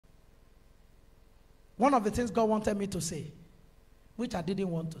One of the things God wanted me to say, which I didn't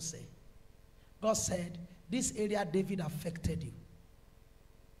want to say. God said, this area David affected you.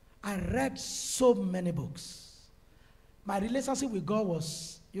 I read so many books. My relationship with God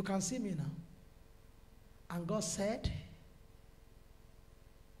was, you can see me now. And God said,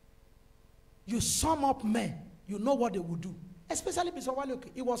 you sum up men, you know what they would do. Especially Bishop Wale,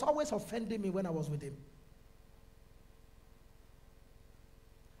 he was always offending me when I was with him.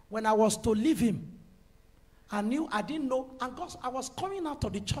 When I was to leave him, I didn't know, and God, I was coming out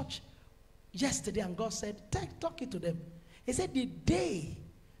of the church yesterday, and God said, talking to them. He said, the day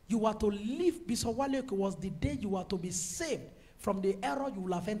you were to leave Bishop Wale was the day you were to be saved from the error you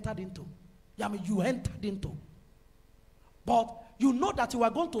will have entered into. I mean, you entered into. But you know that you were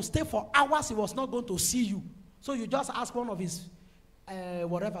going to stay for hours, he was not going to see you. So you just asked one of his,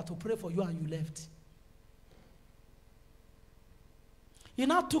 whatever, to pray for you, and you left. It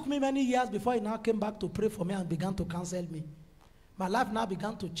now took me many years before he now came back to pray for me and began to counsel me. My life now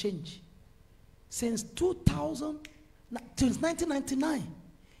began to change. Since 1999,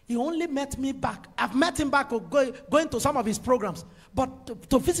 he only met me back. I've met him back going to some of his programs. But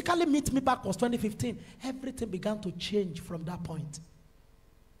to physically meet me back was 2015. Everything began to change from that point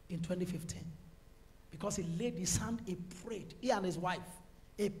in 2015. Because he laid his hand, he prayed. He and his wife,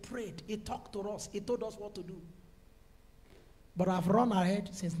 he prayed. He talked to us. He told us what to do. But I've run ahead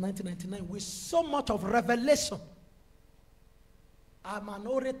since 1999 with so much of revelation. I'm an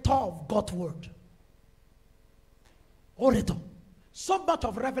orator of God's word. Orator. So much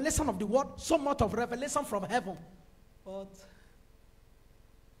of revelation of the word, so much of revelation from heaven. But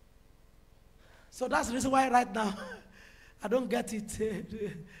so that's the reason why right now I don't get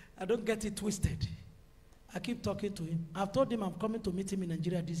it twisted. I keep talking to him. I've told him I'm coming to meet him in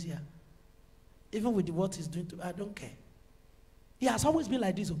Nigeria this year. Even with what he's doing, I don't care. He has always been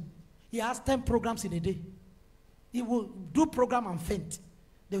like this. He has 10 programs in a day. He will do program and faint.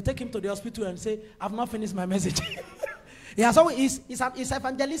 They will take him to the hospital and say, I've not finished my message. He has always, he's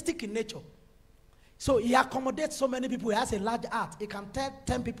evangelistic in nature. So he accommodates so many people. He has a large heart. He can tell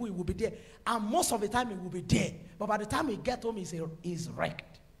 10 people he will be there. And most of the time he will be there. But by the time he gets home, he's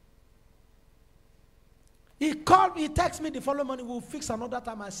wrecked. He called me, he texted me the following morning, we'll fix another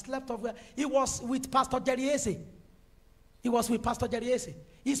time. I slept off. He was with Pastor Jerry Eze. He was with Pastor Jerry Eze.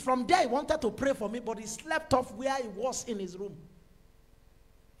 He's from there. He wanted to pray for me, but he slept off where he was in his room.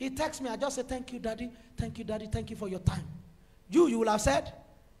 He texted me. I just said, thank you, Daddy. Thank you, Daddy. Thank you for your time. You will have said,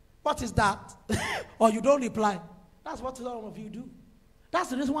 what is that? Or you don't reply. That's what all of you do.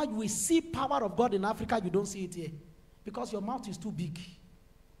 That's the reason why you will see power of God in Africa. You don't see it here. Because your mouth is too big.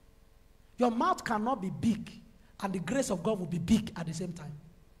 Your mouth cannot be big, and the grace of God will be big at the same time.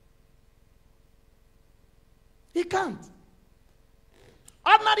 He can't.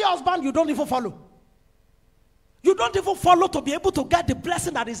 Ordinary husband, you don't even follow. You don't even follow to be able to get the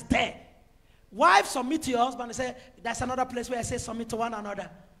blessing that is there. Wife, submit to your husband and say, that's another place where I say submit to one another.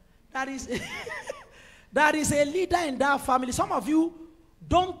 That is, that is a leader in that family. Some of you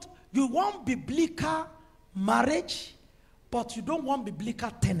you want biblical marriage, but you don't want biblical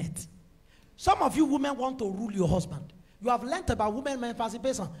tenet. Some of you women want to rule your husband. You have learned about women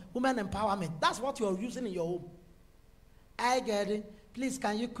emancipation, women empowerment. That's what you're using in your home. I get it. Please,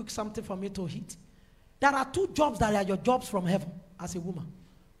 can you cook something for me to eat? There are 2 jobs that are your jobs from heaven as a woman.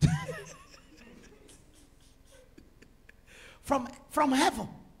 from heaven.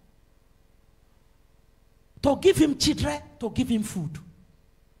 To give him children, to give him food.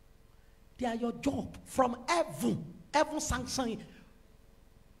 They are your job from heaven. Heaven sanctioning.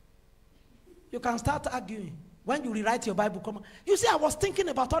 You can start arguing. When you rewrite your Bible, come on. You see, I was thinking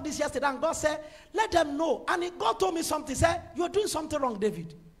about all this yesterday, and God said, let them know. And God told me something. He said, you're doing something wrong,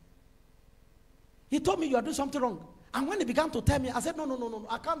 David. He told me you are doing something wrong. And when he began to tell me, I said, no,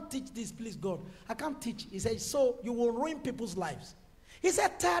 I can't teach this, please, God. I can't teach. He said, so you will ruin people's lives. He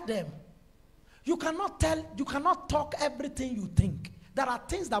said, tell them. You cannot talk everything you think. There are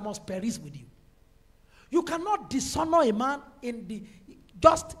things that must perish with you. You cannot dishonor a man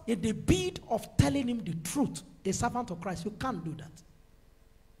just in the bid of telling him the truth, a servant of Christ. You can't do that.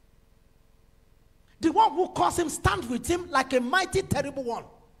 The one who calls him stand with him like a mighty, terrible one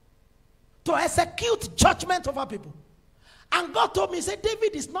to execute judgment over people. And God told me, he said,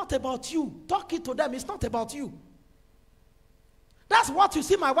 David, it's not about you. Talking to them, it's not about you. That's what you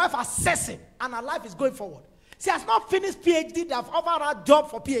see my wife assessing, and her life is going forward. She has not finished PhD. They have offered her a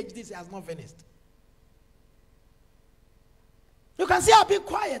job for PhD. She has not finished. You can see her being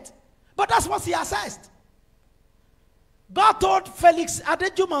quiet. But that's what she assessed. God told Felix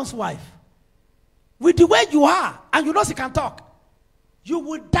Adejuman's wife, with the way you are, and you know she can talk, you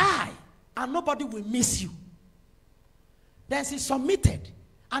will die and nobody will miss you. Then she submitted.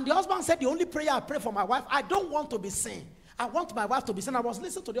 And the husband said, the only prayer I pray for my wife, I don't want to be seen. I want my wife to be seen. I was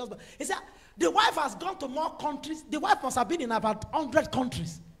listening to the husband. He said, the wife has gone to more countries. The wife must have been in about 100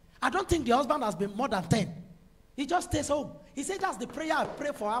 countries. I don't think the husband has been more than 10. He just stays home. He said, that's the prayer I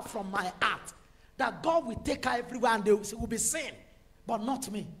pray for her from my heart. That God will take her everywhere and she will be seen. But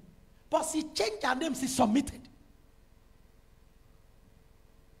not me. But she changed her name. She submitted.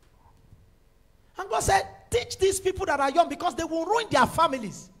 And God said, teach these people that are young because they will ruin their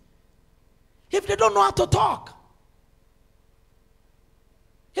families if they don't know how to talk.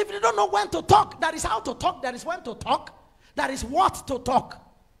 If they don't know when to talk, that is how to talk, that is when to talk, that is what to talk.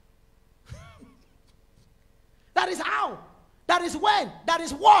 That is how, that is when, that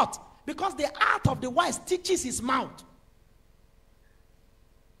is what. Because the art of the wise teaches his mouth.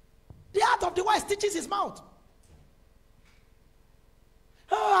 The art of the wise teaches his mouth.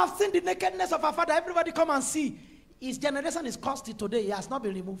 Oh, I've seen the nakedness of our father. Everybody come and see. His generation is cursed today. He has not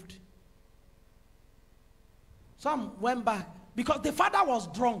been removed. Some went back. Because the father was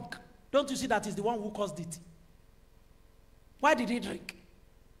drunk. Don't you see that he's the one who caused it? Why did he drink?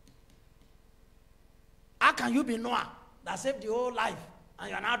 How can you be Noah that saved the whole life and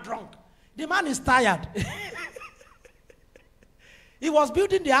you're not drunk? The man is tired. He was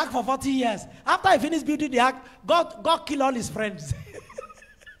building the ark for 40 years. After he finished building the ark, God killed all his friends.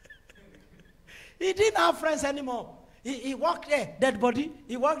 He didn't have friends anymore. He walked there, dead body.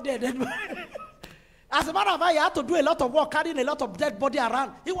 He walked there, dead body. As a matter of fact, he had to do a lot of work, carrying a lot of dead body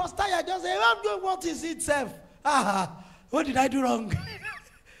around. He was tired, just saying, what is it, self? What did I do wrong?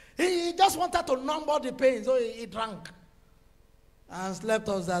 He just wanted to numb all the pain, so he drank. And slept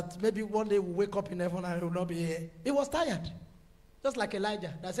us that maybe one day we'll wake up in heaven and he will not be here. He was tired. Just like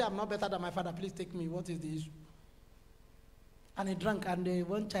Elijah. That said, I'm not better than my father, please take me. What is the issue? And he drank, and the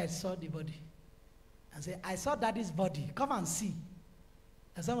one child saw the body. And said, I saw daddy's body. Come and see.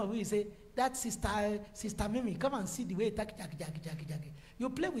 And some of you say, that sister Mimi, come and see the way jackie. You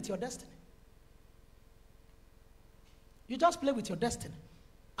play with your destiny. You just play with your destiny.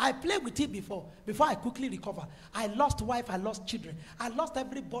 I played with it before I quickly recover. I lost wife, I lost children. I lost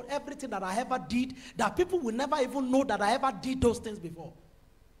everything that I ever did, that people will never even know that I ever did those things before.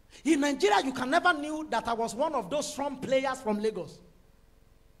 In Nigeria, you can never knew that I was one of those strong players from Lagos.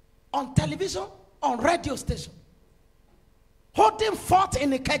 On television, on radio station. Holding fort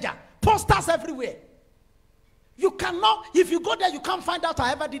in Ikeja. Posters everywhere. You cannot, if you go there, you can't find out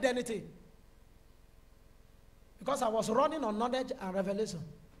I ever did anything. Because I was running on knowledge and revelation.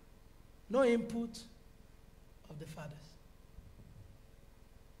 No input of the fathers.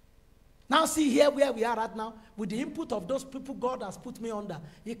 Now see here where we are right now, with the input of those people God has put me under,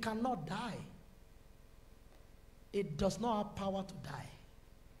 it cannot die. It does not have power to die.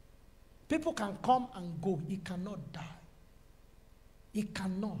 People can come and go. It cannot die. It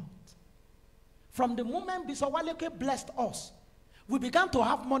cannot. From the moment Bishop Waleke blessed us, we began to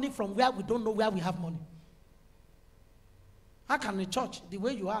have money from where we don't know where we have money. How can the church, the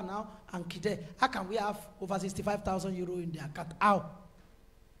way you are now, and Kide, how can we have over 65,000 euro in the account? How?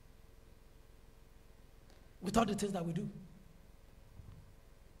 With all the things that we do.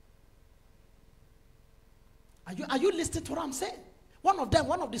 Are you listening to what I'm saying? One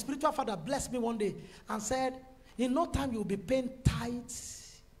of the spiritual fathers blessed me one day and said, in no time you'll be paying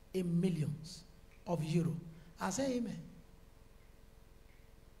tithes in millions of euro. I say amen.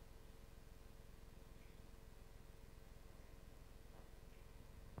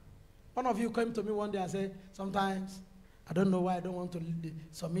 One of you came to me one day and said, sometimes, I don't know why I don't want to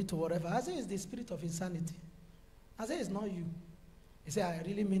submit to whatever. I say, it's the spirit of insanity. I say, it's not you. He said, I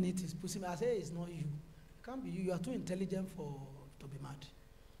really mean it. It's pushing me. I say, it's not you. It can't be you. You are too intelligent to be mad.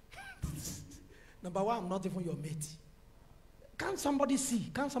 Number one, I'm not even your mate. Can't somebody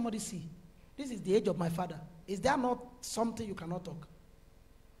see? Can't somebody see? This is the age of my father. Is there not something you cannot talk?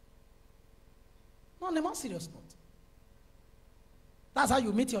 No, on a more serious note. That's how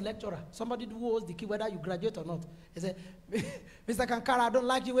you meet your lecturer. Somebody who holds the key, whether you graduate or not. He said, Mr. Kankara, I don't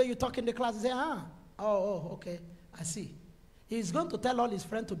like the way you talk in the class. He said, okay, I see. He's going to tell all his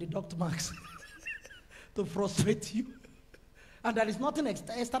friends to deduct marks to frustrate you. And there is nothing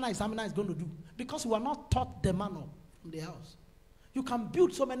external examiner is going to do. Because you are not taught the manner from the house. You can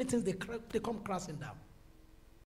build so many things, they come crashing down.